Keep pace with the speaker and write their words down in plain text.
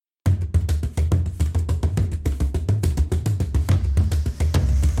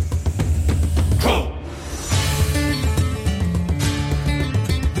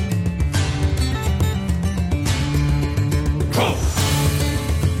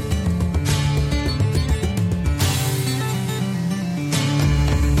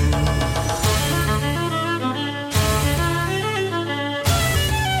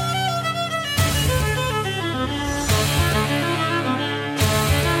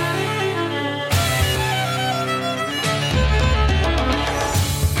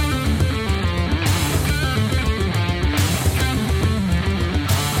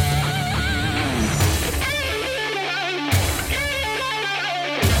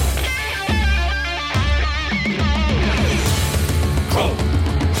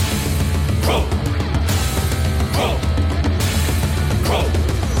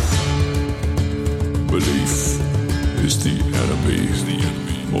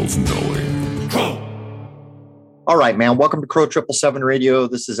All right, man. Welcome to Crow 777 Radio.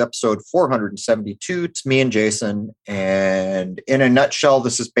 This is episode 472. It's me and Jason. And in a nutshell,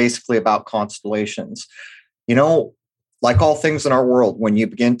 this is basically about constellations. You know, like all things in our world, when you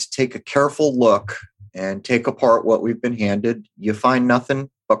begin to take a careful look and take apart what we've been handed, you find nothing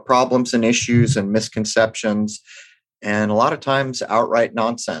but problems and issues and misconceptions, and a lot of times outright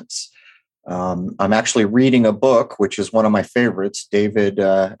nonsense. I'm actually reading a book, which is one of my favorites. David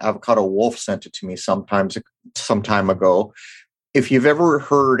Avocado Wolf sent it to me some time ago. If you've ever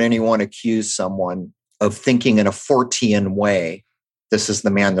heard anyone accuse someone of thinking in a Fortean way, this is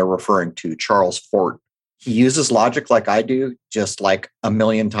the man they're referring to, Charles Fort. He uses logic like I do, just like a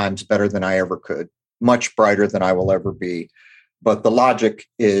million times better than I ever could, much brighter than I will ever be. But the logic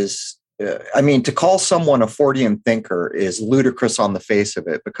is, to call someone a Fortean thinker is ludicrous on the face of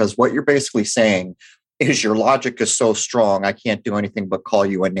it, because what you're basically saying is your logic is so strong, I can't do anything but call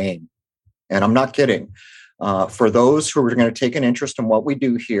you a name. And I'm not kidding. For those who are going to take an interest in what we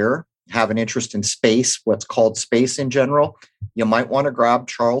do here, have an interest in space, what's called space in general, you might want to grab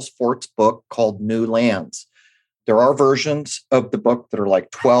Charles Fort's book called New Lands. There are versions of the book that are like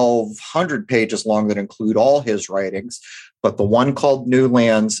 1,200 pages long that include all his writings, but the one called New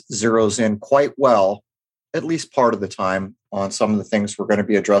Lands zeroes in quite well, at least part of the time, on some of the things we're going to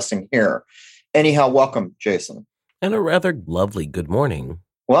be addressing here. Anyhow, welcome, Jason. And a rather lovely good morning.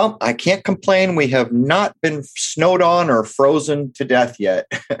 Well, I can't complain. We have not been snowed on or frozen to death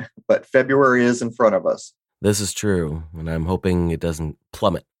yet, but February is in front of us. This is true, and I'm hoping it doesn't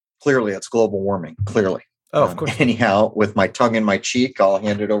plummet. Clearly, it's global warming, clearly. Oh, of course. Anyhow, with my tongue in my cheek, I'll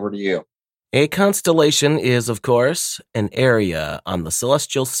hand it over to you. A constellation is, of course, an area on the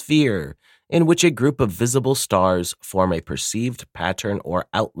celestial sphere in which a group of visible stars form a perceived pattern or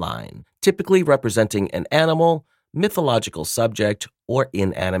outline, typically representing an animal, mythological subject, or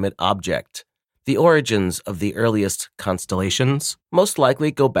inanimate object. The origins of the earliest constellations most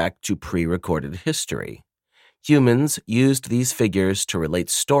likely go back to pre-recorded history. Humans used these figures to relate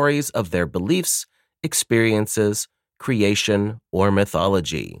stories of their beliefs, experiences, creation, or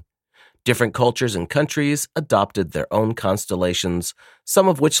mythology. Different cultures and countries adopted their own constellations, some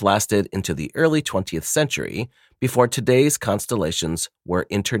of which lasted into the early 20th century, before today's constellations were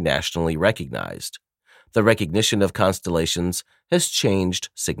internationally recognized. The recognition of constellations has changed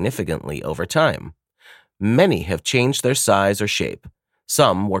significantly over time. Many have changed their size or shape.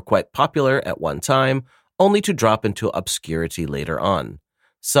 Some were quite popular at one time, only to drop into obscurity later on.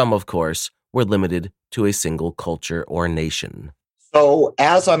 Some, of course, were limited to a single culture or nation. So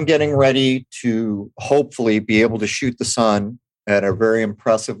as I'm getting ready to hopefully be able to shoot the sun at a very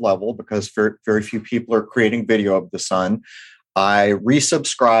impressive level, because very few people are creating video of the sun, I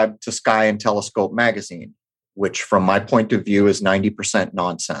resubscribed to Sky and Telescope magazine, which from my point of view is 90%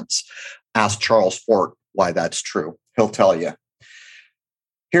 nonsense. Ask Charles Fort why that's true. He'll tell you.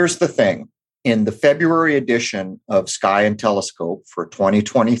 Here's the thing. In the February edition of Sky and Telescope for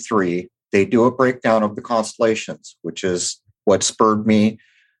 2023, they do a breakdown of the constellations, which is what spurred me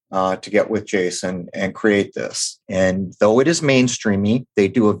to get with Jason and create this. And though it is mainstreamy, they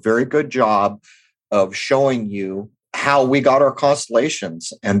do a very good job of showing you how we got our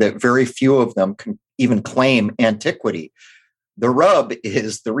constellations, and that very few of them can even claim antiquity. The rub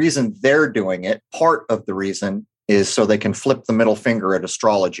is the reason they're doing it, part of the reason is so they can flip the middle finger at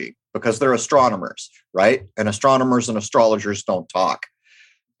astrology, because they're astronomers, right? And astronomers and astrologers don't talk.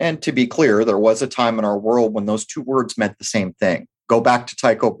 And to be clear, there was a time in our world when those two words meant the same thing. Go back to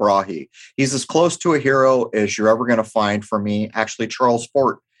Tycho Brahe. He's as close to a hero as you're ever going to find for me. Actually, Charles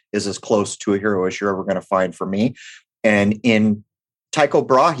Fort is as close to a hero as you're ever going to find for me. And in Tycho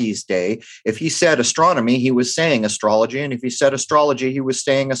Brahe's day, if he said astronomy, he was saying astrology. And if he said astrology, he was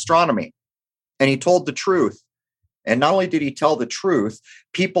saying astronomy. And he told the truth. And not only did he tell the truth,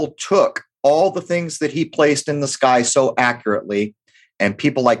 people took all the things that he placed in the sky so accurately, and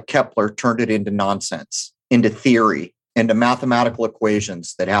people like Kepler turned it into nonsense, into theory, into mathematical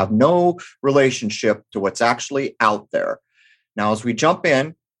equations that have no relationship to what's actually out there. Now, as we jump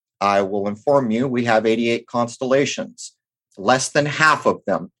in, I will inform you we have 88 constellations. Less than half of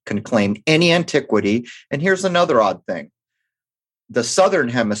them can claim any antiquity. And here's another odd thing. The southern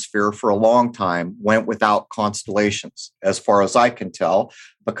hemisphere for a long time went without constellations, as far as I can tell,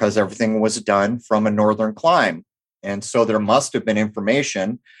 because everything was done from a northern clime. And so there must have been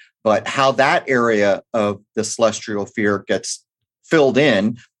information, but how that area of the celestial sphere gets filled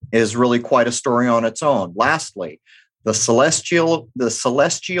in is really quite a story on its own. Lastly, the celestial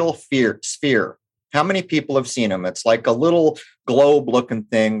sphere. How many people have seen them? It's like a little globe-looking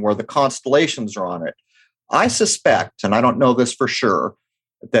thing where the constellations are on it. I suspect, and I don't know this for sure,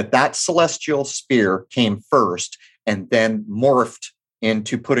 that celestial sphere came first and then morphed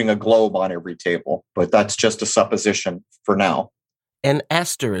into putting a globe on every table. But that's just a supposition for now. An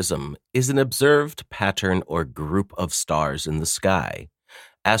asterism is an observed pattern or group of stars in the sky.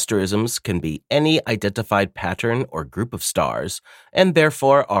 Asterisms can be any identified pattern or group of stars, and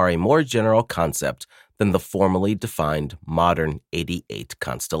therefore are a more general concept than the formally defined modern 88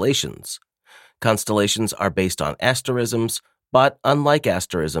 constellations. Constellations are based on asterisms, but unlike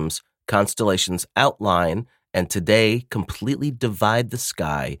asterisms, constellations outline and today completely divide the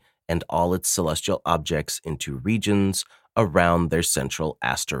sky and all its celestial objects into regions around their central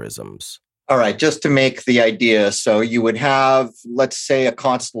asterisms. All right, just to make the idea, so you would have, let's say, a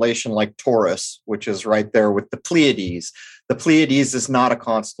constellation like Taurus, which is right there with the Pleiades. The Pleiades is not a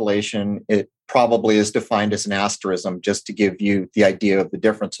constellation. It probably is defined as an asterism, just to give you the idea of the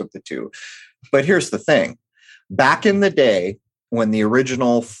difference of the two. But here's the thing. Back in the day, when the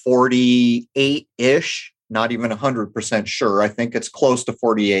original 48-ish, not even 100% sure, I think it's close to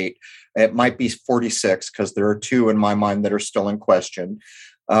 48. It might be 46 because there are two in my mind that are still in question.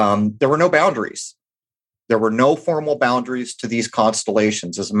 There were no boundaries. There were no formal boundaries to these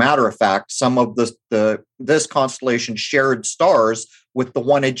constellations. As a matter of fact, some of this constellation shared stars with the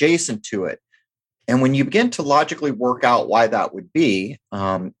one adjacent to it. And when you begin to logically work out why that would be,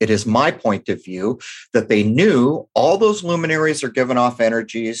 it is my point of view that they knew all those luminaries are giving off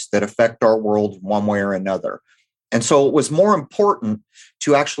energies that affect our world one way or another. And so it was more important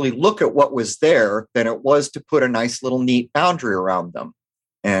to actually look at what was there than it was to put a nice little neat boundary around them.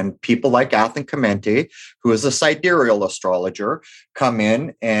 And people like Athan Kementi, who is a sidereal astrologer, come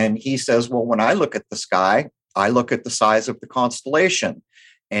in and he says, well, when I look at the sky, I look at the size of the constellation.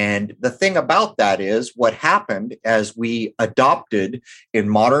 And the thing about that is what happened as we adopted in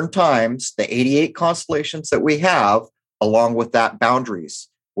modern times, the 88 constellations that we have, along with that boundaries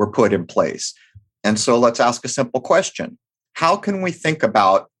were put in place. And so let's ask a simple question. How can we think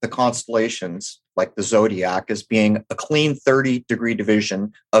about the constellations like the zodiac as being a clean 30-degree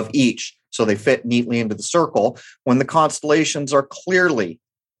division of each, so they fit neatly into the circle, when the constellations are clearly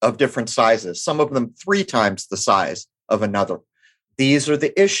of different sizes, some of them 3 times the size of another? These are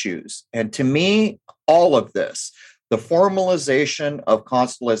the issues. And to me, all of this, the formalization of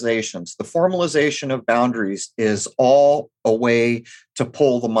constellations, the formalization of boundaries is all a way to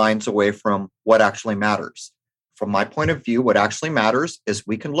pull the minds away from what actually matters. From my point of view, what actually matters is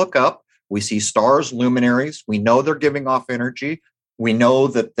we can look up, we see stars, luminaries, we know they're giving off energy. We know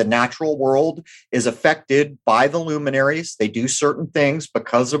that the natural world is affected by the luminaries. They do certain things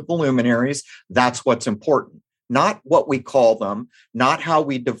because of the luminaries. That's what's important. Not what we call them, not how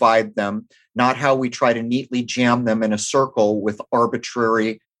we divide them, not how we try to neatly jam them in a circle with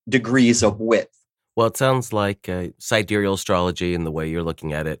arbitrary degrees of width. Well, it sounds like sidereal astrology, and the way you're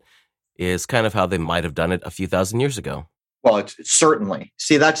looking at it, is kind of how they might have done it a few thousand years ago. Well, it's certainly.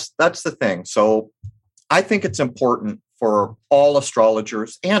 See, that's the thing. So I think it's important for all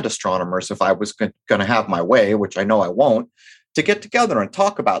astrologers and astronomers, if I was going to have my way, which I know I won't, to get together and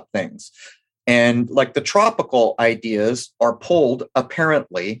talk about things. And like the tropical ideas are pulled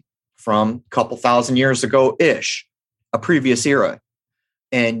apparently from a couple thousand years ago-ish, a previous era.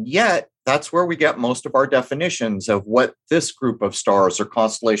 And yet that's where we get most of our definitions of what this group of stars or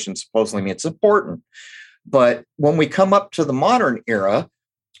constellations supposedly means. It's important. But when we come up to the modern era,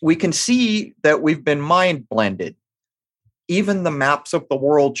 we can see that we've been mind blended. Even the maps of the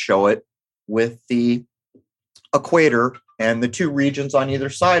world show it, with the equator and the 2 regions on either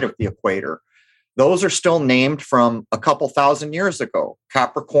side of the equator. Those are still named from a couple thousand years ago.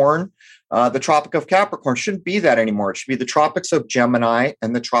 Capricorn, the Tropic of Capricorn shouldn't be that anymore. It should be the Tropics of Gemini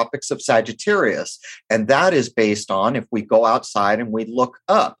and the Tropics of Sagittarius. And that is based on if we go outside and we look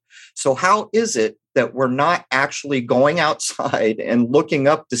up. So how is it that we're not actually going outside and looking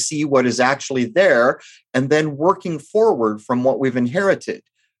up to see what is actually there and then working forward from what we've inherited?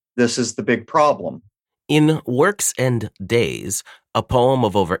 This is the big problem. In Works and Days, a poem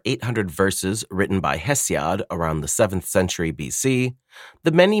of over 800 verses written by Hesiod around the 7th century BC,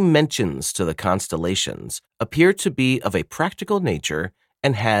 the many mentions to the constellations appear to be of a practical nature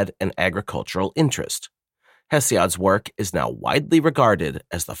and had an agricultural interest. Hesiod's work is now widely regarded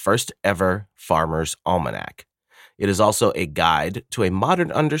as the first ever farmer's almanac. It is also a guide to a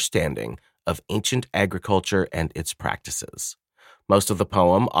modern understanding of ancient agriculture and its practices. Most of the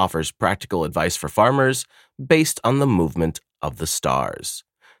poem offers practical advice for farmers based on the movement of the stars.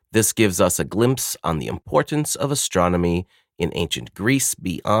 This gives us a glimpse on the importance of astronomy in ancient Greece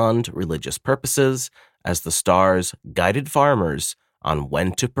beyond religious purposes, as the stars guided farmers on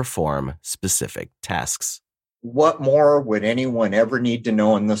when to perform specific tasks. What more would anyone ever need to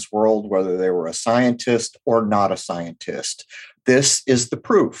know in this world, whether they were a scientist or not a scientist? This is the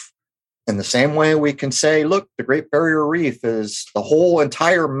proof. In the same way we can say, look, the Great Barrier Reef is the whole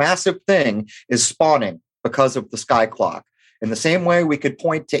entire massive thing is spawning because of the sky clock. In the same way we could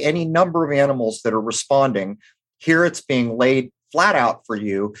point to any number of animals that are responding. Here it's being laid flat out for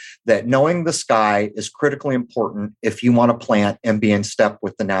you that knowing the sky is critically important if you want to plant and be in step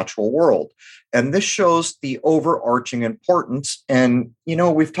with the natural world. And this shows the overarching importance. And,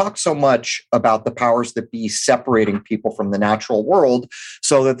 we've talked so much about the powers that be separating people from the natural world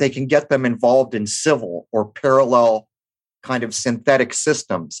so that they can get them involved in civil or parallel kind of synthetic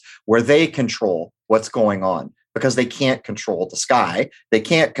systems where they control what's going on, because they can't control the sky. They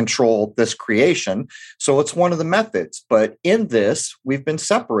can't control this creation. So it's one of the methods. But in this, we've been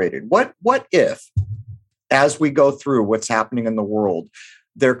separated. What if, as we go through what's happening in the world,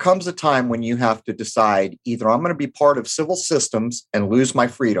 there comes a time when you have to decide either I'm going to be part of civil systems and lose my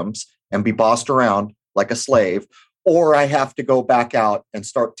freedoms and be bossed around like a slave, or I have to go back out and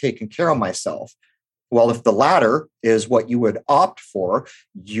start taking care of myself. Well, if the latter is what you would opt for,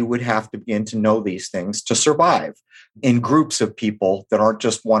 you would have to begin to know these things to survive in groups of people that aren't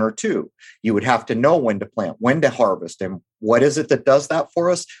just one or two. You would have to know when to plant, when to harvest. And what is it that does that for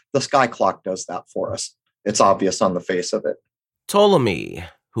us? The sky clock does that for us. It's obvious on the face of it. Ptolemy,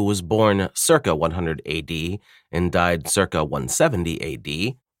 who was born circa 100 AD and died circa 170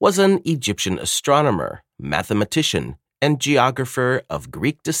 AD, was an Egyptian astronomer, mathematician, and geographer of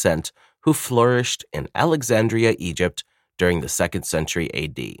Greek descent who flourished in Alexandria, Egypt during the 2nd century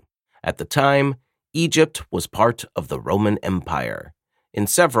AD. At the time, Egypt was part of the Roman Empire. In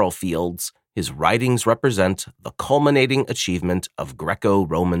several fields, his writings represent the culminating achievement of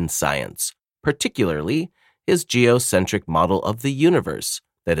Greco-Roman science, particularly his geocentric model of the universe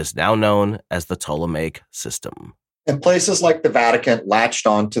that is now known as the Ptolemaic system. And places like the Vatican latched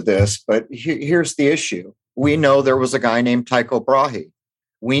onto this, but here's the issue. We know there was a guy named Tycho Brahe.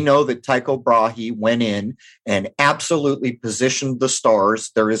 We know that Tycho Brahe went in and absolutely positioned the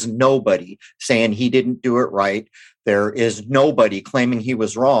stars. There is nobody saying he didn't do it right. There is nobody claiming he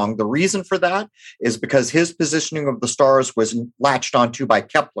was wrong. The reason for that is because his positioning of the stars was latched onto by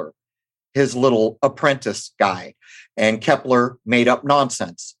Kepler, his little apprentice guy. And Kepler made up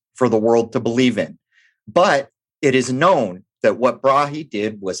nonsense for the world to believe in. But it is known that what Brahe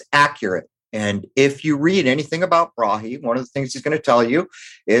did was accurate. And if you read anything about Brahe, one of the things he's going to tell you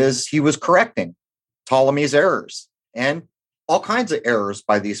is he was correcting Ptolemy's errors and all kinds of errors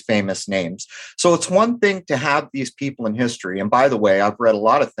by these famous names. So it's one thing to have these people in history. And by the way, I've read a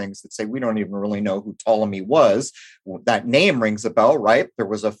lot of things that say we don't even really know who Ptolemy was. That name rings a bell, right? There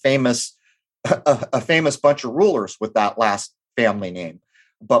was a famous bunch of rulers with that last family name.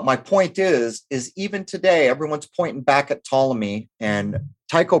 But my point is even today, everyone's pointing back at Ptolemy, and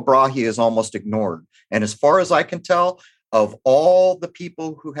Tycho Brahe is almost ignored. And as far as I can tell, of all the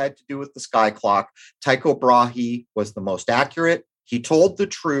people who had to do with the sky clock, Tycho Brahe was the most accurate. He told the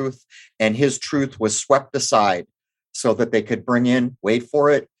truth, and his truth was swept aside so that they could bring in, wait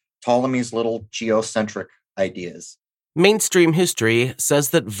for it, Ptolemy's little geocentric ideas. Mainstream history says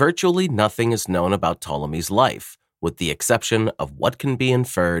that virtually nothing is known about Ptolemy's life, with the exception of what can be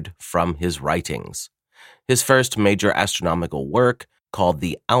inferred from his writings. His first major astronomical work, called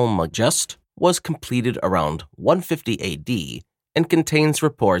the Almagest, was completed around 150 AD and contains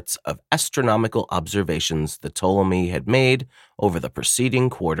reports of astronomical observations that Ptolemy had made over the preceding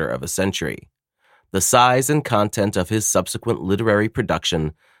quarter of a century. The size and content of his subsequent literary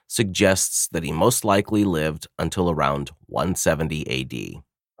production suggests that he most likely lived until around 170 AD.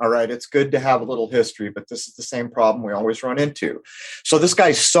 All right, it's good to have a little history, but this is the same problem we always run into. So this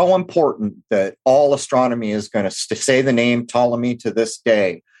guy's so important that all astronomy is going to say the name Ptolemy to this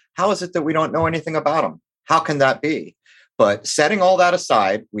day. How is it that we don't know anything about him? How can that be? But setting all that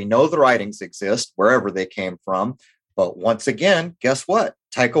aside, we know the writings exist wherever they came from. But once again, guess what?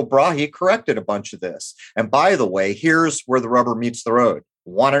 Tycho Brahe corrected a bunch of this. And by the way, here's where the rubber meets the road.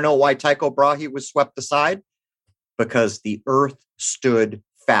 Want to know why Tycho Brahe was swept aside? Because the Earth stood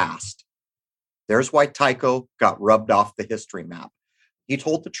fast. There's why Tycho got rubbed off the history map. He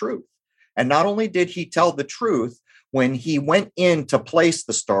told the truth. And not only did he tell the truth, when he went in to place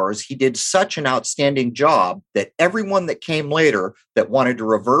the stars, he did such an outstanding job that everyone that came later that wanted to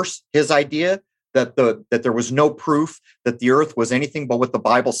reverse his idea that there was no proof that the Earth was anything but what the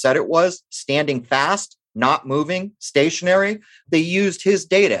Bible said it was, standing fast, not moving, stationary, they used his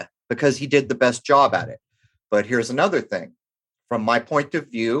data because he did the best job at it. But here's another thing. From my point of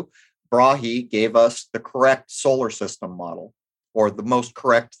view, Brahe gave us the correct solar system model, or the most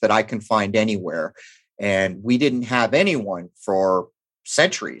correct that I can find anywhere. And we didn't have anyone for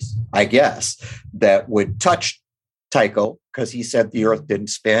centuries, I guess, that would touch Tycho because he said the Earth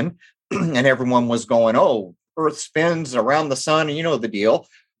didn't spin. And everyone was going, oh, Earth spins around the sun, and you know the deal.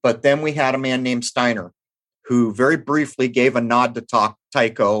 But then we had a man named Steiner who very briefly gave a nod to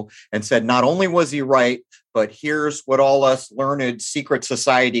Tycho and said, not only was he right, but here's what all us learned secret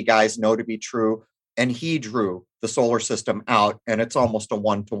society guys know to be true. And he drew the solar system out, and it's almost a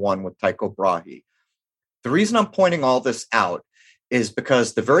one-to-one with Tycho Brahe. The reason I'm pointing all this out is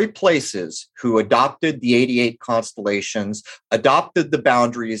because the very places who adopted the 88 constellations, adopted the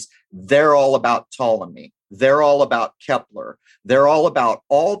boundaries, they're all about Ptolemy. They're all about Kepler. They're all about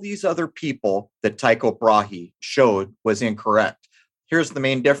all these other people that Tycho Brahe showed was incorrect. Here's the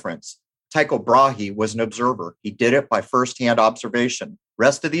main difference. Tycho Brahe was an observer. He did it by firsthand observation.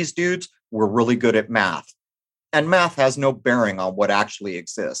 Rest of these dudes were really good at math. And math has no bearing on what actually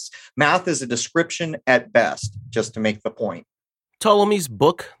exists. Math is a description at best, just to make the point. Ptolemy's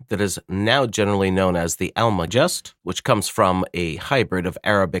book, that is now generally known as the Almagest, which comes from a hybrid of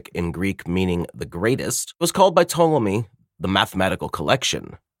Arabic and Greek meaning the greatest, was called by Ptolemy the mathematical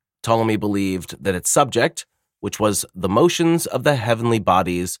collection. Ptolemy believed that its subject, which was the motions of the heavenly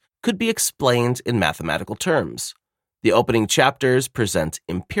bodies, could be explained in mathematical terms. The opening chapters present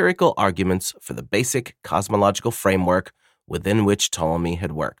empirical arguments for the basic cosmological framework within which Ptolemy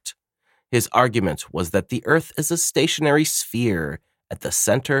had worked. His argument was that the Earth is a stationary sphere at the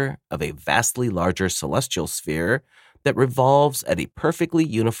center of a vastly larger celestial sphere that revolves at a perfectly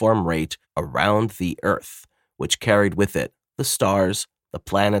uniform rate around the Earth, which carried with it the stars, the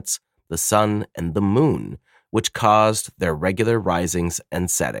planets, the sun, and the moon, which caused their regular risings and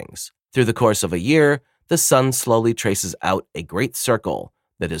settings. Through the course of a year, the sun slowly traces out a great circle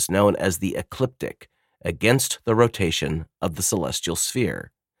that is known as the ecliptic against the rotation of the celestial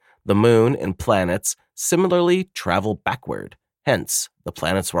sphere. The moon and planets similarly travel backward. Hence, the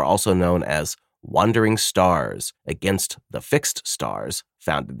planets were also known as wandering stars against the fixed stars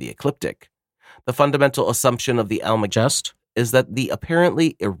found in the ecliptic. The fundamental assumption of the Almagest is that the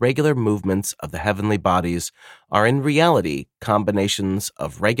apparently irregular movements of the heavenly bodies are in reality combinations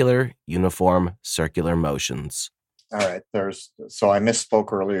of regular, uniform, circular motions. All right, so I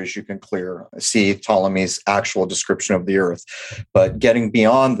misspoke earlier, as you can see Ptolemy's actual description of the Earth. But getting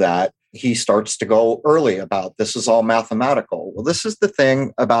beyond that, he starts to go early about this is all mathematical. Well, this is the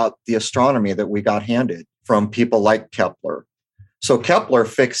thing about the astronomy that we got handed from people like Kepler. So Kepler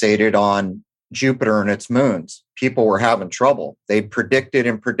fixated on Jupiter and its moons. People were having trouble. They predicted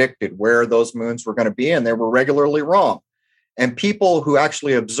where those moons were going to be, and they were regularly wrong. And people who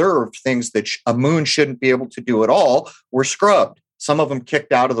actually observed things that a moon shouldn't be able to do at all were scrubbed. Some of them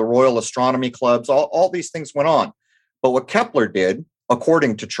kicked out of the Royal Astronomy Clubs. All these things went on. But what Kepler did,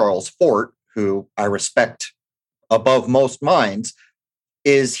 according to Charles Fort, who I respect above most minds,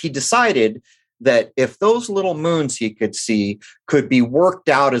 is he decided that if those little moons he could see could be worked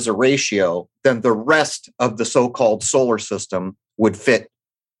out as a ratio, then the rest of the so-called solar system would fit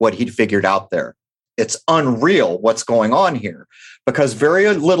what he'd figured out there. It's unreal what's going on here because very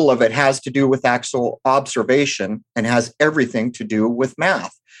little of it has to do with actual observation and has everything to do with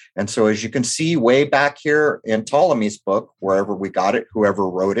math. And so as you can see way back here in Ptolemy's book, wherever we got it, whoever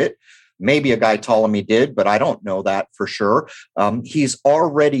wrote it, maybe a guy Ptolemy did, but I don't know that for sure. He's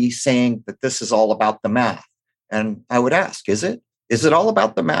already saying that this is all about the math. And I would ask, is it? Is it all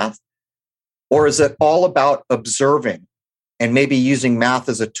about the math? Or is it all about observing and maybe using math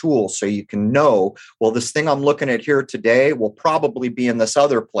as a tool so you can know, well, this thing I'm looking at here today will probably be in this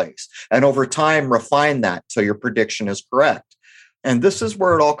other place. And over time, refine that so your prediction is correct. And this is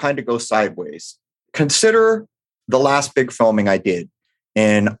where it all kind of goes sideways. Consider the last big filming I did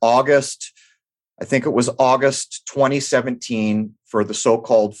in August, I think it was August 2017 for the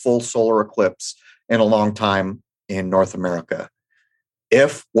so-called full solar eclipse in a long time in North America.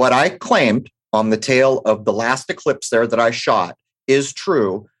 If what I claimed on the tail of the last eclipse there that I shot is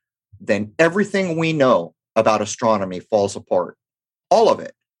true, then everything we know about astronomy falls apart. All of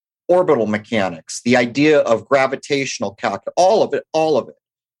it. Orbital mechanics, the idea of gravitational calculus, all of it.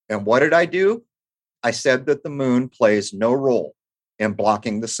 And what did I do? I said that the moon plays no role in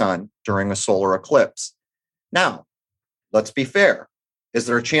blocking the sun during a solar eclipse. Now, let's be fair. Is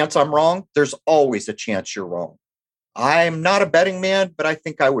there a chance I'm wrong? There's always a chance you're wrong. I'm not a betting man, but I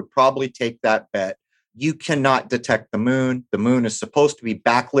think I would probably take that bet. You cannot detect the moon. The moon is supposed to be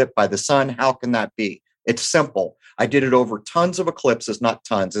backlit by the sun. How can that be? It's simple. I did it over tons of eclipses, not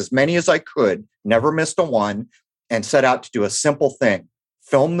tons, as many as I could, never missed a one, and set out to do a simple thing.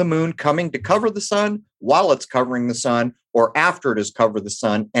 Film the moon coming to cover the sun while it's covering the sun or after it has covered the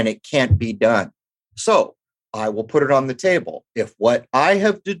sun, and it can't be done. So I will put it on the table. If what I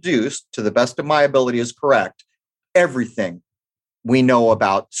have deduced to the best of my ability is correct, everything we know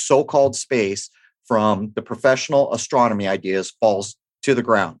about so-called space from the professional astronomy ideas falls to the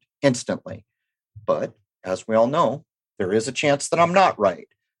ground instantly. But as we all know, there is a chance that I'm not right.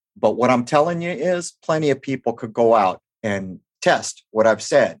 But what I'm telling you is plenty of people could go out and test what I've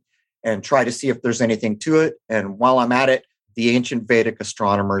said and try to see if there's anything to it. And while I'm at it, the ancient Vedic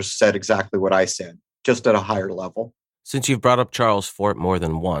astronomers said exactly what I said, just at a higher level. Since you've brought up Charles Fort more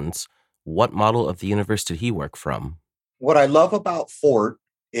than once, what model of the universe did he work from? What I love about Fort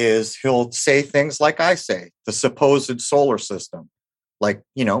is he'll say things like I say, the supposed solar system. Like,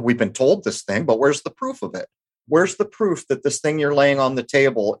 we've been told this thing, but where's the proof of it? Where's the proof that this thing you're laying on the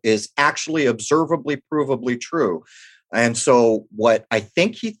table is actually observably, provably true? And so what I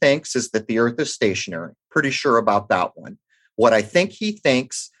think he thinks is that the Earth is stationary. Pretty sure about that one. What I think he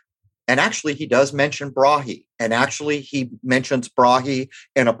thinks, and actually he does mention Brahe, and actually he mentions Brahe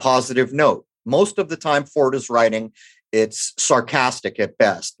in a positive note. Most of the time Ford is writing, it's sarcastic at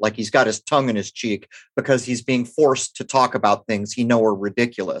best, like he's got his tongue in his cheek because he's being forced to talk about things he know are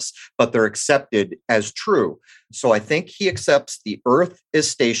ridiculous, but they're accepted as true. So I think he accepts the Earth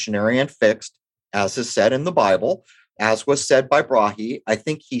is stationary and fixed, as is said in the Bible, as was said by Brahe. I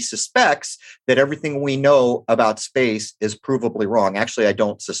think he suspects that everything we know about space is provably wrong. Actually, I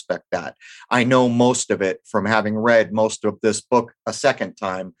don't suspect that. I know most of it from having read most of this book a second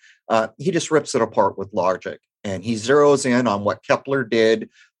time. He just rips it apart with logic. And he zeroes in on what Kepler did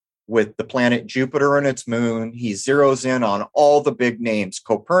with the planet Jupiter and its moon. He zeroes in on all the big names,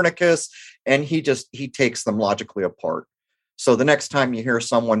 Copernicus, and he takes them logically apart. So the next time you hear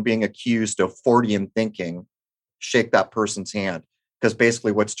someone being accused of Fortean thinking, shake that person's hand, because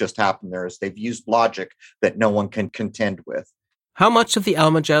basically what's just happened there is they've used logic that no one can contend with. How much of the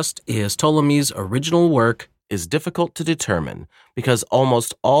Almagest is Ptolemy's original work is difficult to determine because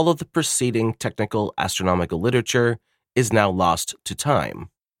almost all of the preceding technical astronomical literature is now lost to time.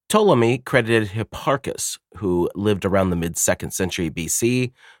 Ptolemy credited Hipparchus, who lived around the mid-2nd century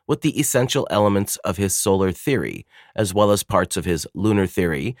BC, with the essential elements of his solar theory, as well as parts of his lunar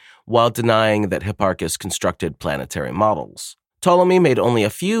theory, while denying that Hipparchus constructed planetary models. Ptolemy made only a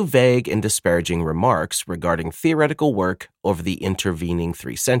few vague and disparaging remarks regarding theoretical work over the intervening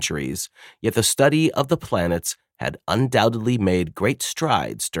 3 centuries, yet the study of the planets had undoubtedly made great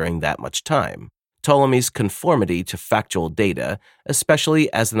strides during that much time. Ptolemy's conformity to factual data,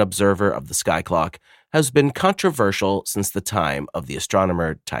 especially as an observer of the sky clock, has been controversial since the time of the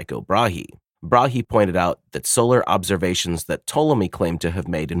astronomer Tycho Brahe. Brahe pointed out that solar observations that Ptolemy claimed to have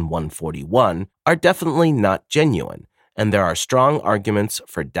made in 141 are definitely not genuine, and there are strong arguments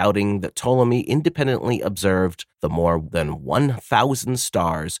for doubting that Ptolemy independently observed the more than 1,000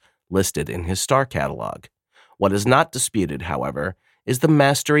 stars listed in his star catalog. What is not disputed, however, is the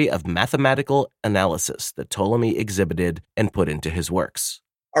mastery of mathematical analysis that Ptolemy exhibited and put into his works.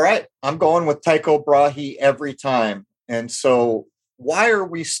 All right, I'm going with Tycho Brahe every time. And so why are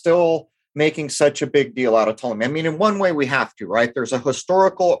we still making such a big deal out of Ptolemy? I mean, in one way we have to, right? There's a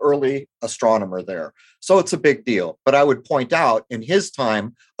historical early astronomer there. So it's a big deal. But I would point out in his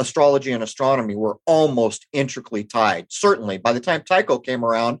time, astrology and astronomy were almost intricately tied. Certainly by the time Tycho came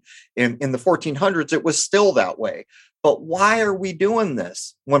around in the 1400s, it was still that way. But why are we doing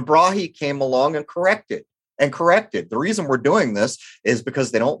this when Brahe came along and corrected? The reason we're doing this is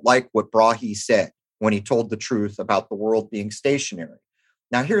because they don't like what Brahe said when he told the truth about the world being stationary.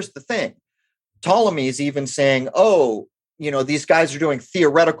 Now, here's the thing. Ptolemy is even saying, these guys are doing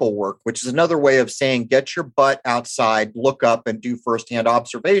theoretical work, which is another way of saying get your butt outside, look up and do firsthand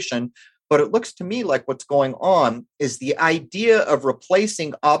observation. But it looks to me like what's going on is the idea of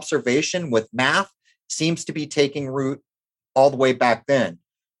replacing observation with math seems to be taking root all the way back then.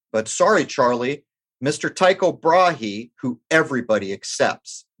 But sorry, Charlie, Mr. Tycho Brahe, who everybody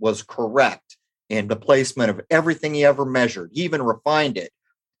accepts was correct in the placement of everything he ever measured, he even refined it,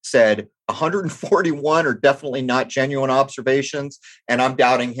 said 141 are definitely not genuine observations, and I'm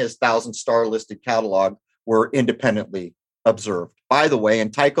doubting his 1,000-star listed catalog were independently observed. By the way,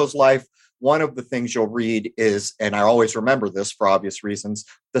 in Tycho's life, one of the things you'll read is, and I always remember this for obvious reasons,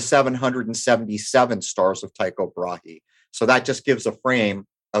 the 777 stars of Tycho Brahe. So that just gives a frame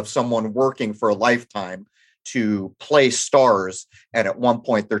of someone working for a lifetime to place stars. And at one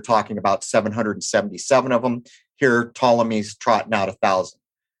point, they're talking about 777 of them. Here, Ptolemy's trotting out 1,000.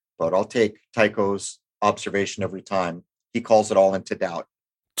 But I'll take Tycho's observation every time. He calls it all into doubt.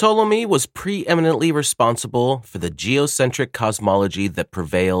 Ptolemy was preeminently responsible for the geocentric cosmology that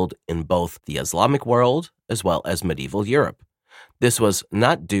prevailed in both the Islamic world as well as medieval Europe. This was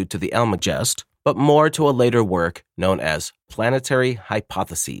not due to the Almagest, but more to a later work known as Planetary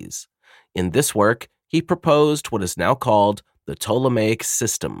Hypotheses. In this work, he proposed what is now called the Ptolemaic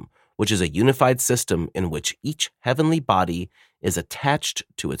system, which is a unified system in which each heavenly body is attached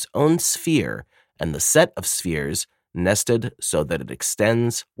to its own sphere and the set of spheres nested so that it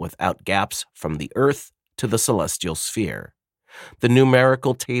extends without gaps from the Earth to the celestial sphere. The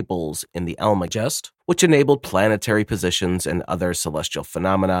numerical tables in the Almagest, which enabled planetary positions and other celestial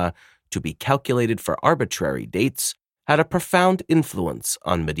phenomena to be calculated for arbitrary dates, had a profound influence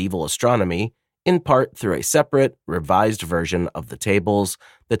on medieval astronomy, in part through a separate, revised version of the tables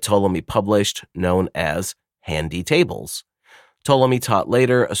that Ptolemy published known as Handy Tables. Ptolemy taught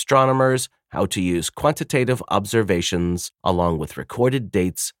later astronomers how to use quantitative observations along with recorded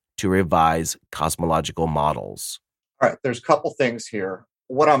dates to revise cosmological models. All right, there's a couple things here.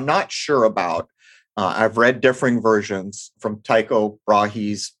 What I'm not sure about, I've read differing versions from Tycho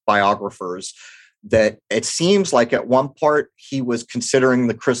Brahe's biographers, that it seems like at one part he was considering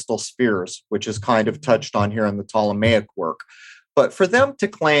the crystal spheres, which is kind of touched on here in the Ptolemaic work. But for them to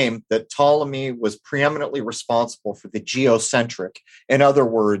claim that Ptolemy was preeminently responsible for the geocentric, in other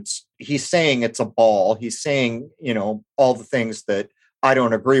words, he's saying it's a ball, he's saying, all the things that I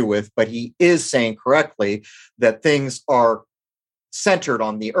don't agree with, but he is saying correctly that things are centered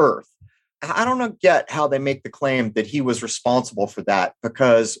on the Earth. I don't get how they make the claim that he was responsible for that,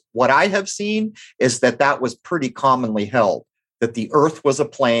 because what I have seen is that was pretty commonly held, that the Earth was a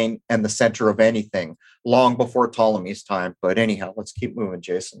plane and the center of anything long before Ptolemy's time. But anyhow, let's keep moving,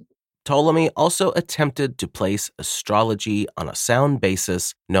 Jason. Ptolemy also attempted to place astrology on a sound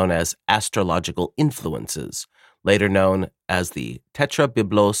basis known as astrological influences, later known as the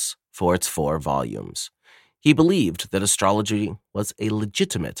Tetrabiblos for its 4 volumes. He believed that astrology was a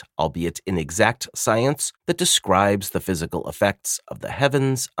legitimate, albeit inexact, science that describes the physical effects of the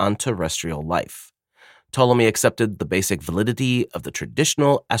heavens on terrestrial life. Ptolemy accepted the basic validity of the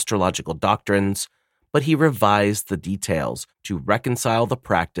traditional astrological doctrines, but he revised the details to reconcile the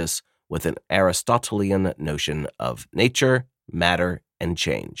practice with an Aristotelian notion of nature, matter, and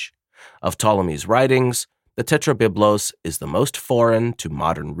change. Of Ptolemy's writings, the Tetrabiblos is the most foreign to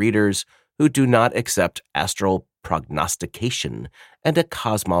modern readers who do not accept astral prognostication and a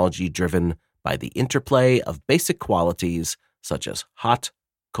cosmology driven by the interplay of basic qualities such as hot,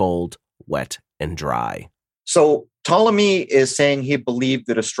 cold, wet, and dry. So Ptolemy is saying he believed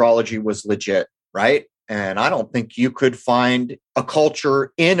that astrology was legit, right? And I don't think you could find a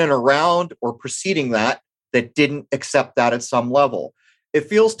culture in and around or preceding that didn't accept that at some level. It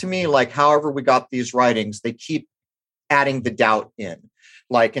feels to me like however we got these writings, they keep adding the doubt in.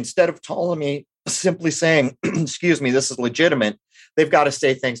 Like instead of Ptolemy simply saying, excuse me, this is legitimate, they've got to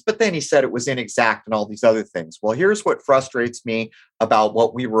say things, but then he said it was inexact and all these other things. Well, here's what frustrates me about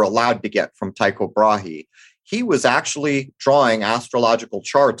what we were allowed to get from Tycho Brahe. He was actually drawing astrological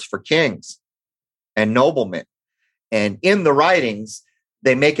charts for kings and noblemen. And in the writings,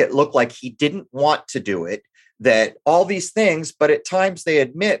 they make it look like he didn't want to do it, that all these things, but at times they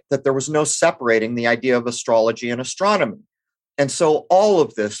admit that there was no separating the idea of astrology and astronomy. And so all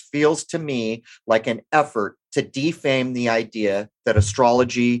of this feels to me like an effort to defame the idea that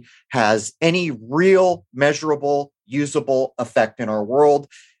astrology has any real, measurable, usable effect in our world.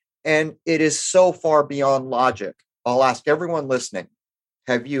 And it is so far beyond logic. I'll ask everyone listening,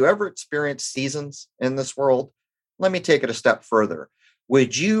 have you ever experienced seasons in this world? Let me take it a step further.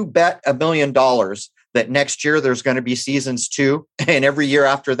 Would you bet $1 million that next year there's going to be seasons 2 and every year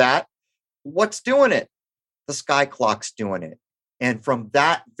after that? What's doing it? The sky clock's doing it. And from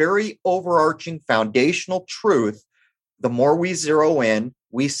that very overarching foundational truth, the more we zero in,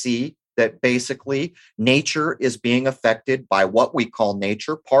 we see that basically nature is being affected by what we call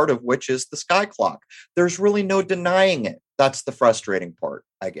nature, part of which is the sky clock. There's really no denying it. That's the frustrating part,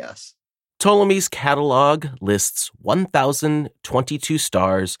 I guess. Ptolemy's catalog lists 1,022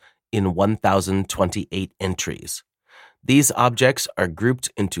 stars in 1,028 entries. These objects are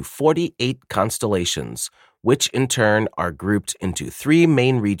grouped into 48 constellations, which in turn are grouped into 3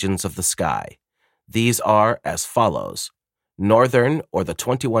 main regions of the sky. These are as follows: northern, or the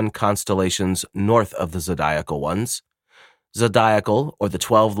 21 constellations north of the zodiacal ones; zodiacal, or the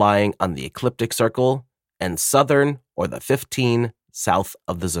 12 lying on the ecliptic circle; and southern, or the 15 south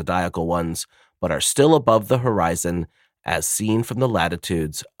of the zodiacal ones, but are still above the horizon as seen from the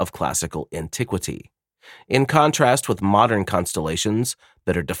latitudes of classical antiquity. In contrast with modern constellations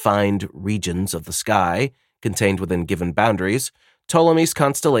that are defined regions of the sky contained within given boundaries, Ptolemy's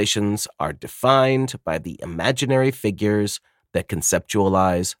constellations are defined by the imaginary figures that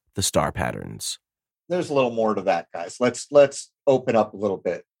conceptualize the star patterns. There's a little more to that, guys. Let's open up a little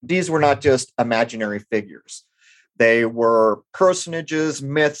bit. These were not just imaginary figures. They were personages,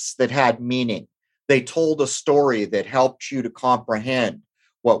 myths that had meaning. They told a story that helped you to comprehend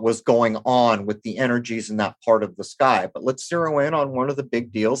what was going on with the energies in that part of the sky. But let's zero in on one of the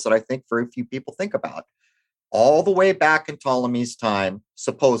big deals that I think very few people think about. All the way back in Ptolemy's time,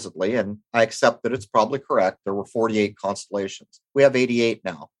 supposedly, and I accept that it's probably correct, there were 48 constellations. We have 88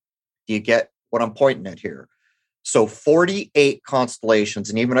 now. Do you get what I'm pointing at here? So 48 constellations,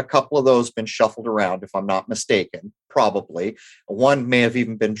 and even a couple of those been shuffled around, if I'm not mistaken, probably. One may have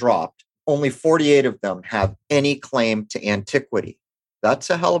even been dropped. Only 48 of them have any claim to antiquity. That's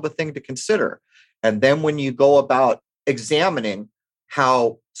a hell of a thing to consider. And then when you go about examining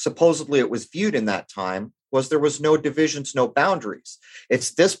how supposedly it was viewed in that time, was there was no divisions, no boundaries.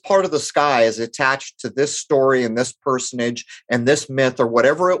 It's this part of the sky is attached to this story and this personage and this myth or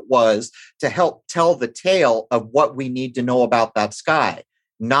whatever it was to help tell the tale of what we need to know about that sky.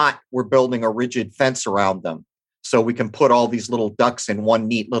 Not we're building a rigid fence around them so we can put all these little ducks in one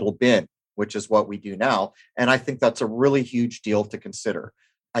neat little bin, which is what we do now. And I think that's a really huge deal to consider.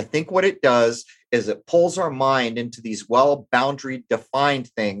 I think what it does is it pulls our mind into these well-boundary defined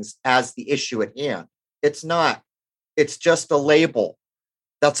things as the issue at hand. It's not. It's just a label.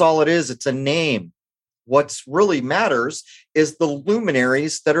 That's all it is. It's a name. What's really matters is the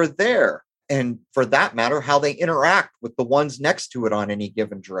luminaries that are there. And for that matter, how they interact with the ones next to it on any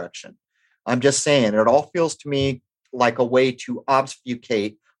given direction. I'm just saying, it all feels to me like a way to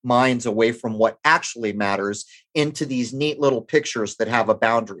obfuscate minds away from what actually matters into these neat little pictures that have a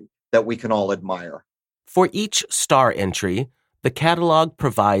boundary that we can all admire. For each star entry, the catalog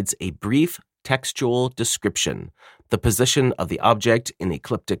provides a brief textual description, the position of the object in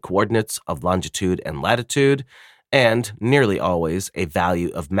ecliptic coordinates of longitude and latitude, and, nearly always, a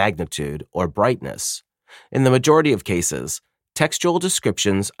value of magnitude or brightness. In the majority of cases, textual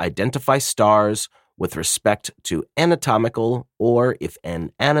descriptions identify stars with respect to anatomical or, if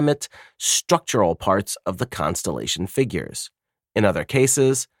inanimate, structural parts of the constellation figures. In other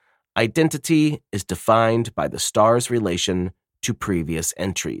cases, identity is defined by the star's relation to previous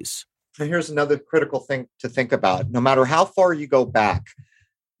entries. And here's another critical thing to think about. No matter how far you go back,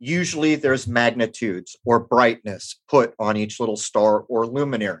 usually there's magnitudes or brightness put on each little star or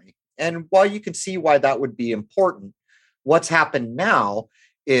luminary. And while you can see why that would be important, what's happened now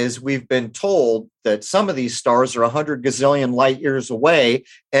is we've been told that some of these stars are 100 gazillion light years away.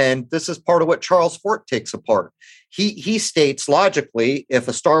 And this is part of what Charles Fort takes apart. He states logically, if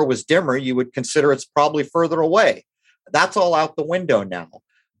a star was dimmer, you would consider it's probably further away. That's all out the window now.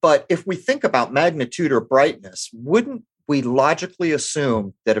 But if we think about magnitude or brightness, wouldn't we logically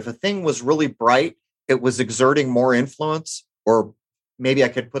assume that if a thing was really bright, it was exerting more influence? Or maybe I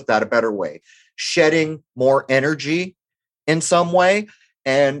could put that a better way, shedding more energy in some way?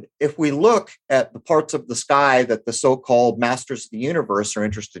 And if we look at the parts of the sky that the so-called masters of the universe are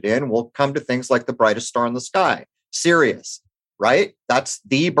interested in, we'll come to things like the brightest star in the sky, Sirius, right? That's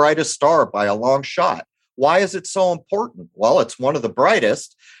the brightest star by a long shot. Why is it so important? Well, it's one of the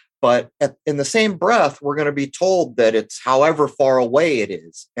brightest, but in the same breath, we're going to be told that it's however far away it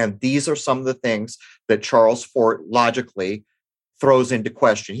is. And these are some of the things that Charles Fort logically throws into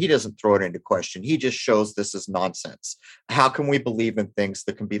question. He doesn't throw it into question. He just shows this is nonsense. How can we believe in things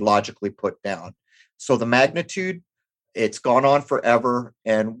that can be logically put down? So the magnitude, it's gone on forever.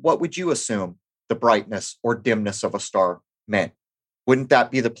 And what would you assume the brightness or dimness of a star meant? Wouldn't that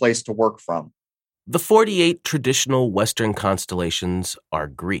be the place to work from? The 48 traditional Western constellations are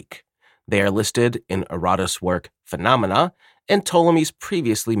Greek. They are listed in Herodotus' work Phenomena and Ptolemy's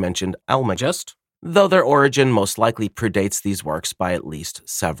previously mentioned Almagest, though their origin most likely predates these works by at least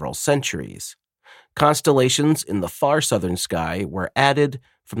several centuries. Constellations in the far southern sky were added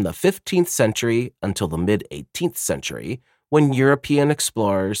from the 15th century until the mid-18th century, when European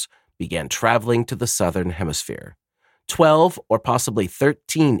explorers began traveling to the southern hemisphere. 12 or possibly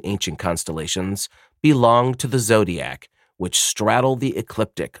 13 ancient constellations belong to the zodiac, which straddle the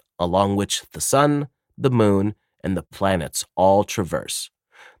ecliptic along which the sun, the moon, and the planets all traverse.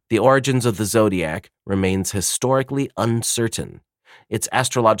 The origins of the zodiac remains historically uncertain. Its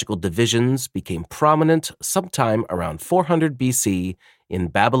astrological divisions became prominent sometime around 400 BC in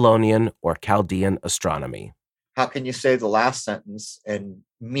Babylonian or Chaldean astronomy. How can you say the last sentence and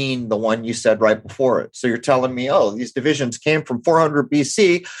mean the one you said right before it? So you're telling me, oh, these divisions came from 400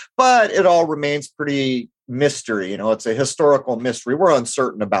 BC, but it all remains pretty mystery. It's a historical mystery. We're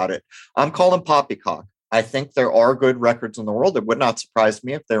uncertain about it. I'm calling poppycock. I think there are good records in the world. It would not surprise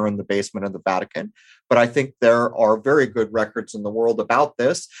me if they were in the basement of the Vatican, but I think there are very good records in the world about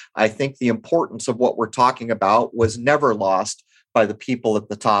this. I think the importance of what we're talking about was never lost by the people at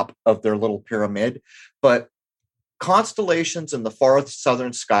the top of their little pyramid. But constellations in the far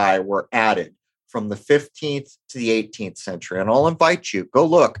southern sky were added from the 15th to the 18th century. And I'll invite you, go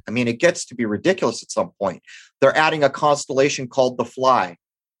look. I mean, it gets to be ridiculous at some point. They're adding a constellation called the Fly.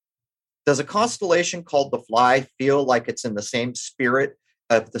 Does a constellation called the Fly feel like it's in the same spirit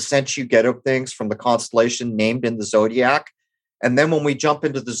of the sense you get of things from the constellation named in the zodiac? And then when we jump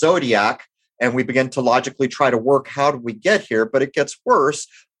into the zodiac and we begin to logically try to work, how did we get here? But it gets worse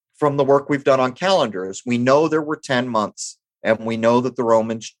from the work we've done on calendars. We know there were 10 months, and we know that the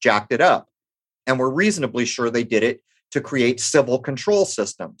Romans jacked it up. And we're reasonably sure they did it to create civil control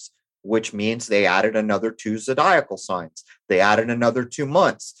systems, which means they added another 2 zodiacal signs. They added another 2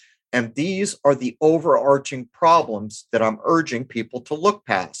 months. And these are the overarching problems that I'm urging people to look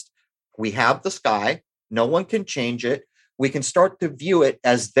past. We have the sky. No one can change it. We can start to view it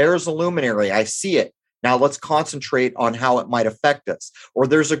as there's a luminary. I see it. Now let's concentrate on how it might affect us. Or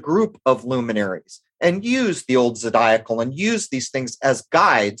there's a group of luminaries, and use the old zodiacal and use these things as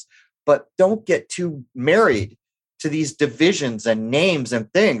guides, but don't get too married to these divisions and names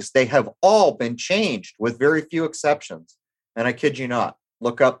and things. They have all been changed with very few exceptions. And I kid you not,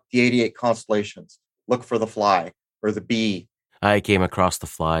 look up the 88 constellations. Look for the Fly or the Bee. I came across the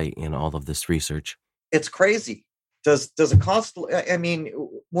Fly in all of this research. It's crazy. Does a constellation, I mean,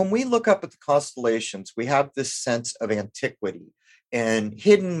 when we look up at the constellations, we have this sense of antiquity and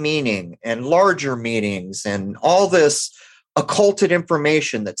hidden meaning and larger meanings and all this occulted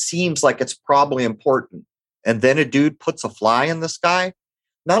information that seems like it's probably important. And then a dude puts a fly in the sky.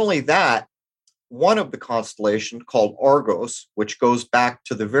 Not only that, one of the constellation called Argos, which goes back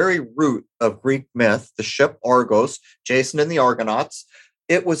to the very root of Greek myth, the ship Argos, Jason and the Argonauts.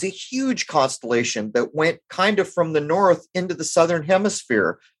 It was a huge constellation that went kind of from the north into the southern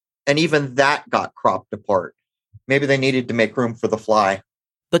hemisphere. And even that got cropped apart. Maybe they needed to make room for the Fly.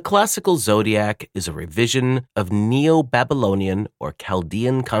 The classical zodiac is a revision of Neo-Babylonian or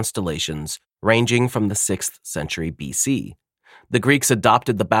Chaldean constellations ranging from the 6th century BC. The Greeks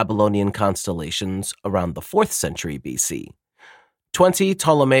adopted the Babylonian constellations around the 4th century BC. 20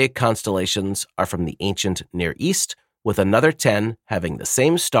 Ptolemaic constellations are from the ancient Near East, with another 10 having the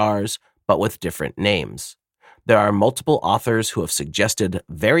same stars but with different names. There are multiple authors who have suggested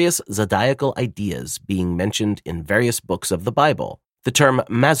various zodiacal ideas being mentioned in various books of the Bible. The term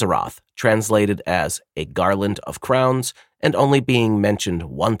Mazzaroth, translated as a garland of crowns, and only being mentioned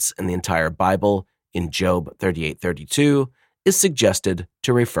once in the entire Bible, in Job 38:32, is suggested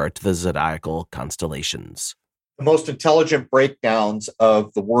to refer to the zodiacal constellations. The most intelligent breakdowns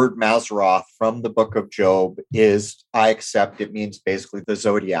of the word Mazzaroth from the book of Job is, I accept, it means basically the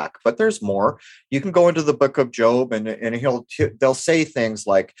zodiac. But there's more. You can go into the book of Job and they'll say things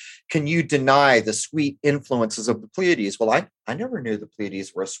like, can you deny the sweet influences of the Pleiades? Well, I never knew the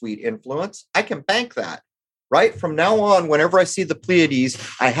Pleiades were a sweet influence. I can bank that. Right? From now on, whenever I see the Pleiades,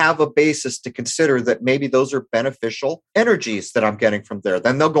 I have a basis to consider that maybe those are beneficial energies that I'm getting from there.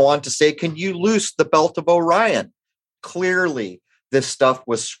 Then they'll go on to say, can you loose the belt of Orion? Clearly, this stuff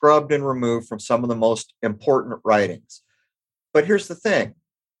was scrubbed and removed from some of the most important writings. But here's the thing.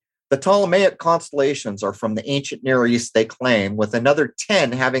 The Ptolemaic constellations are from the ancient Near East, they claim, with another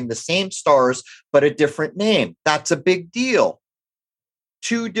 10 having the same stars, but a different name. That's a big deal.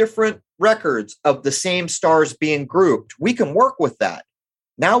 2 different records of the same stars being grouped. We can work with that.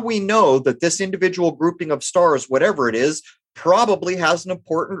 Now we know that this individual grouping of stars, whatever it is, probably has an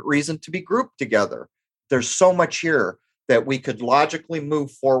important reason to be grouped together. There's so much here that we could logically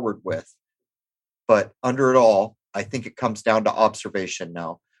move forward with. But under it all, I think it comes down to observation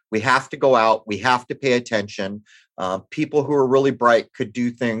now. We have to go out. We have to pay attention. People who are really bright could do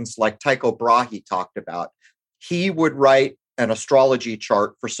things like Tycho Brahe talked about. He would write an astrology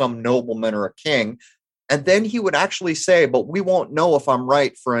chart for some nobleman or a king. And then he would actually say, but we won't know if I'm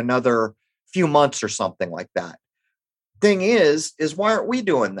right for another few months or something like that. Thing is why aren't we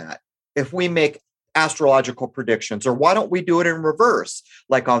doing that? If we make astrological predictions, or why don't we do it in reverse?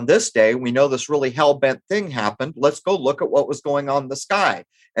 Like on this day, we know this really hell-bent thing happened. Let's go look at what was going on in the sky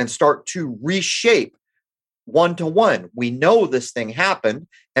and start to reshape one-to-one. We know this thing happened,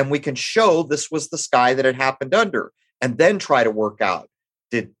 and we can show this was the sky that it happened under. And then try to work out,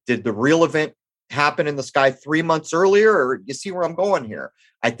 did the real event happen in the sky 3 months earlier? Or you see where I'm going here?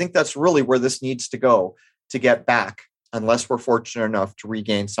 I think that's really where this needs to go to get back, unless we're fortunate enough to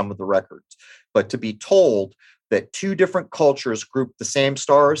regain some of the records. But to be told that 2 different cultures group the same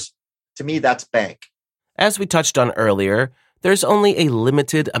stars, to me, that's bank. As we touched on earlier, there's only a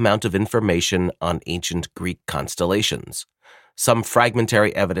limited amount of information on ancient Greek constellations. Some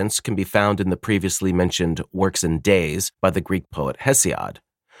fragmentary evidence can be found in the previously mentioned Works and Days by the Greek poet Hesiod.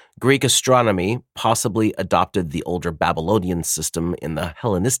 Greek astronomy possibly adopted the older Babylonian system in the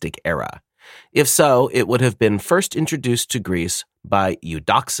Hellenistic era. If so, it would have been first introduced to Greece by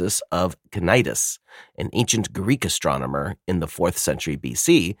Eudoxus of Cnidus, an ancient Greek astronomer in the 4th century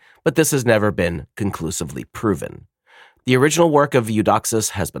BC, but this has never been conclusively proven. The original work of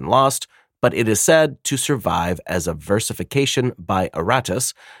Eudoxus has been lost, but it is said to survive as a versification by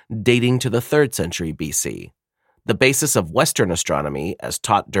Aratus dating to the 3rd century BC. The basis of Western astronomy, as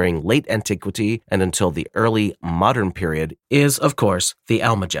taught during late antiquity and until the early modern period, is, of course, the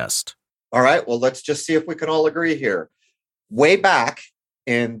Almagest. All right, well, let's just see if we can all agree here. Way back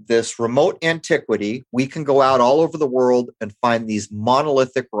in this remote antiquity, we can go out all over the world and find these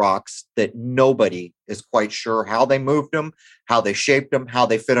monolithic rocks that nobody is quite sure how they moved them, how they shaped them, how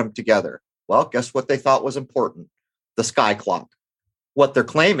they fit them together. Well, guess what they thought was important? The sky clock. What they're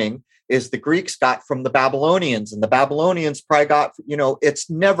claiming is the Greeks got from the Babylonians, and the Babylonians probably got, it's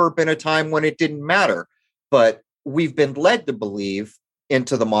never been a time when it didn't matter. But we've been led to believe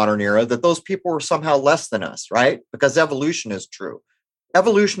into the modern era that those people were somehow less than us, right? Because evolution is true.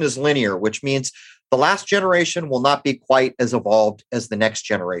 Evolution is linear, which means the last generation will not be quite as evolved as the next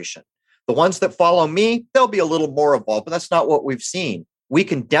generation. The ones that follow me, they'll be a little more evolved, but that's not what we've seen. We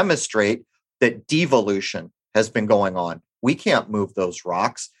can demonstrate that devolution has been going on. We can't move those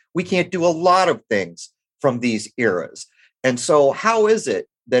rocks. We can't do a lot of things from these eras. And so how is it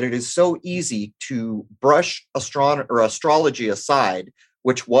that it is so easy to brush astrology aside,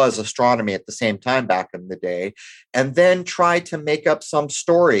 which was astronomy at the same time back in the day, and then try to make up some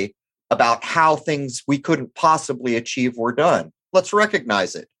story about how things we couldn't possibly achieve were done? Let's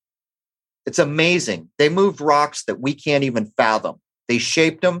recognize it. It's amazing. They moved rocks that we can't even fathom. They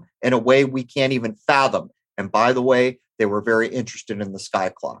shaped them in a way we can't even fathom. And by the way, they were very interested in the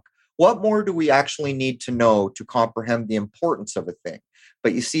sky clock. What more do we actually need to know to comprehend the importance of a thing?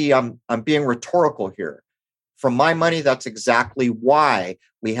 But you see, I'm being rhetorical here. For my money, that's exactly why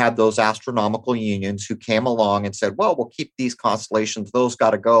we had those astronomical unions who came along and said, well, we'll keep these constellations. Those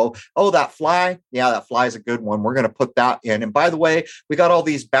got to go. Oh, that fly? Yeah, that fly is a good one. We're going to put that in. And by the way, we got all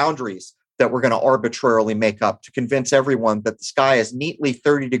these boundaries that we're going to arbitrarily make up to convince everyone that the sky is neatly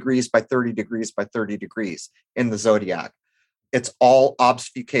 30 degrees by 30 degrees by 30 degrees in the zodiac. It's all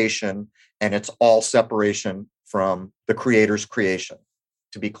obfuscation and it's all separation from the creator's creation,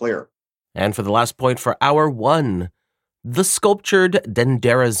 to be clear. And for the last point for hour one, the sculptured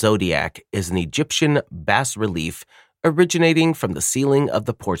Dendera zodiac is an Egyptian bas-relief originating from the ceiling of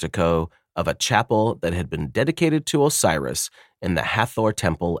the portico of a chapel that had been dedicated to Osiris in the Hathor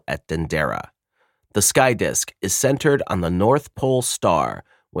temple at Dendera. The sky disk is centered on the North Pole star,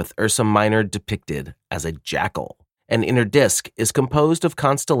 with Ursa Minor depicted as a jackal. An inner disk is composed of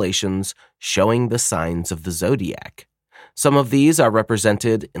constellations showing the signs of the zodiac. Some of these are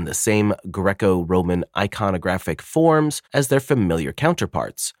represented in the same Greco-Roman iconographic forms as their familiar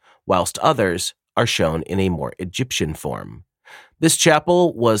counterparts, whilst others are shown in a more Egyptian form. This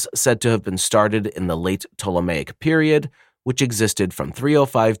chapel was said to have been started in the late Ptolemaic period, which existed from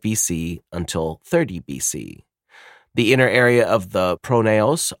 305 BC until 30 BC. The inner area of the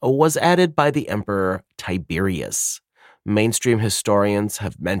pronaos was added by the emperor Tiberius. Mainstream historians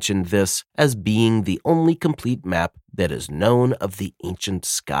have mentioned this as being the only complete map that is known of the ancient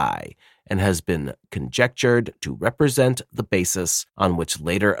sky and has been conjectured to represent the basis on which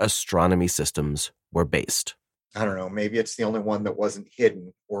later astronomy systems were based. I don't know, maybe it's the only one that wasn't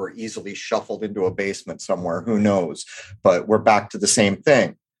hidden or easily shuffled into a basement somewhere. Who knows? But we're back to the same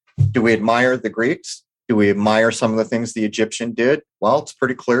thing. Do we admire the Greeks? Do we admire some of the things the Egyptian did? Well, it's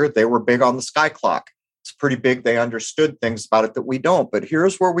pretty clear they were big on the sky clock. It's pretty big. They understood things about it that we don't. But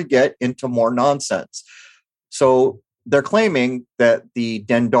here's where we get into more nonsense. So they're claiming that the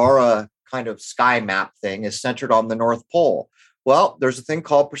Dendera kind of sky map thing is centered on the North Pole. Well, there's a thing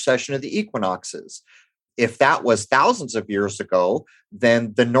called precession of the equinoxes. If that was thousands of years ago,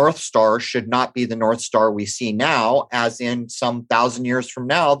 then the North Star should not be the North Star we see now, as in some 1,000 years from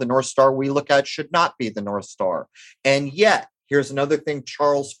now, the North Star we look at should not be the North Star. And yet, here's another thing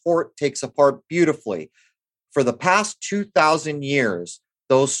Charles Fort takes apart beautifully. For the past 2,000 years,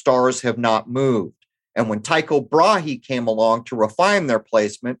 those stars have not moved. And when Tycho Brahe came along to refine their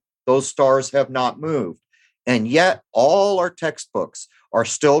placement, those stars have not moved. And yet, all our textbooks are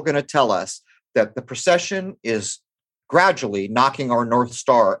still going to tell us that the precession is gradually knocking our North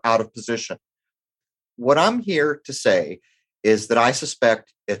Star out of position. What I'm here to say is that I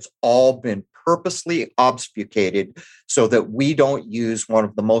suspect it's all been purposely obfuscated so that we don't use one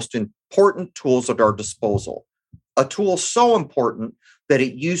of the most important tools at our disposal, a tool so important that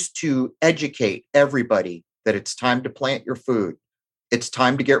it used to educate everybody that it's time to plant your food. It's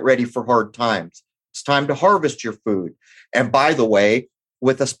time to get ready for hard times. It's time to harvest your food. And by the way,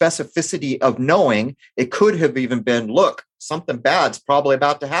 with a specificity of knowing, it could have even been, look, something bad's probably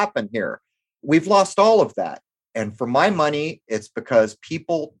about to happen here. We've lost all of that. And for my money, it's because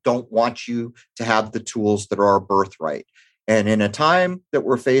people don't want you to have the tools that are our birthright. And in a time that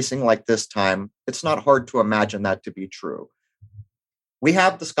we're facing like this time, it's not hard to imagine that to be true. We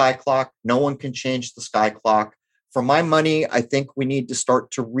have the sky clock. No one can change the sky clock. For my money, I think we need to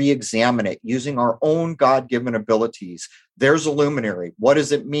start to re-examine it using our own God-given abilities. There's a luminary. What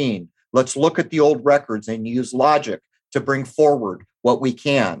does it mean? Let's look at the old records and use logic to bring forward what we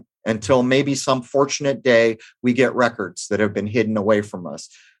can until maybe some fortunate day we get records that have been hidden away from us.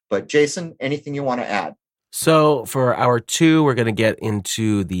 But Jason, anything you want to add? So for hour 2, we're going to get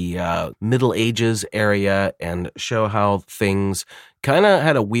into the Middle Ages area and show how things kind of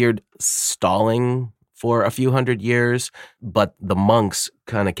had a weird stalling for a few hundred years, but the monks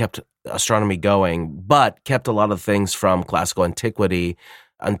kind of kept astronomy going, but kept a lot of things from classical antiquity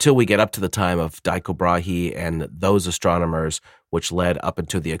until we get up to the time of Tycho Brahe and those astronomers, which led up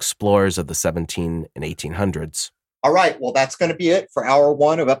into the explorers of the 17 and 1800s. All right. Well, that's going to be it for hour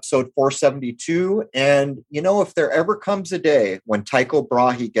 1 of episode 472. And, if there ever comes a day when Tycho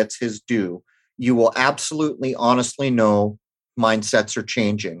Brahe gets his due, you will absolutely, honestly know mindsets are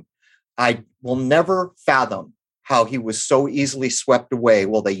changing. I will never fathom how he was so easily swept away.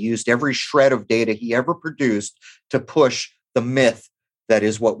 Well, they used every shred of data he ever produced to push the myth that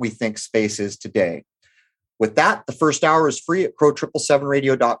is what we think space is today. With that, the first hour is free at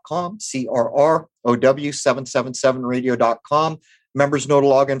crow777radio.com, CRROW777radio.com. Members know to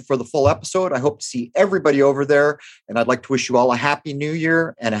log in for the full episode. I hope to see everybody over there. And I'd like to wish you all a happy new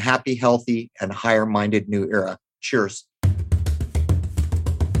year and a happy, healthy, and higher-minded new era. Cheers.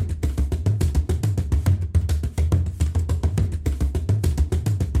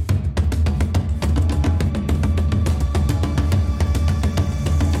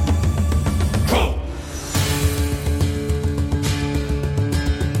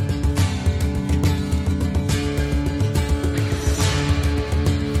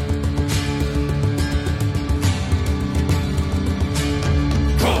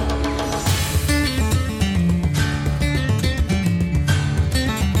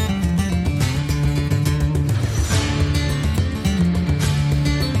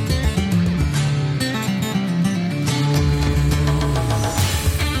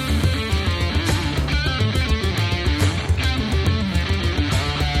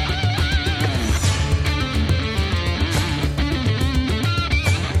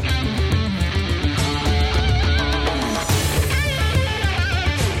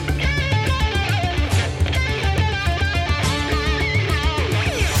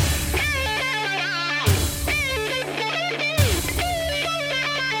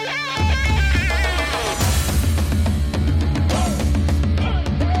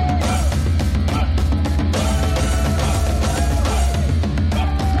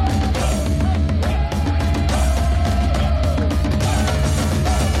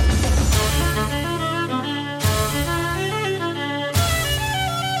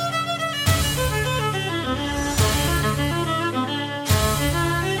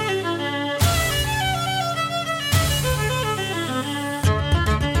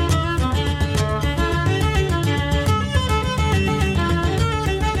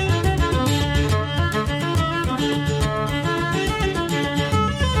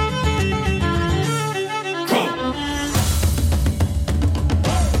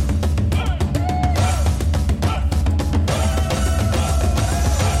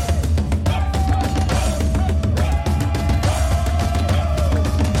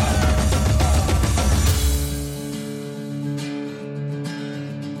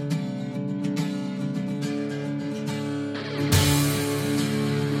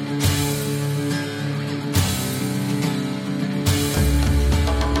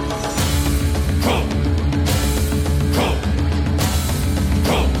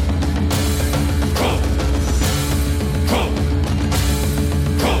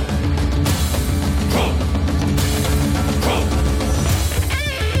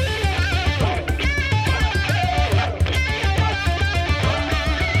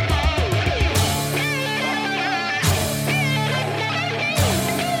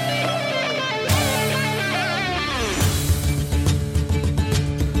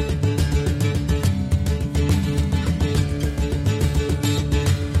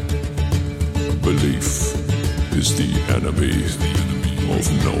 Belief is the enemy of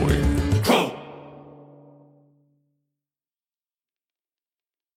knowing.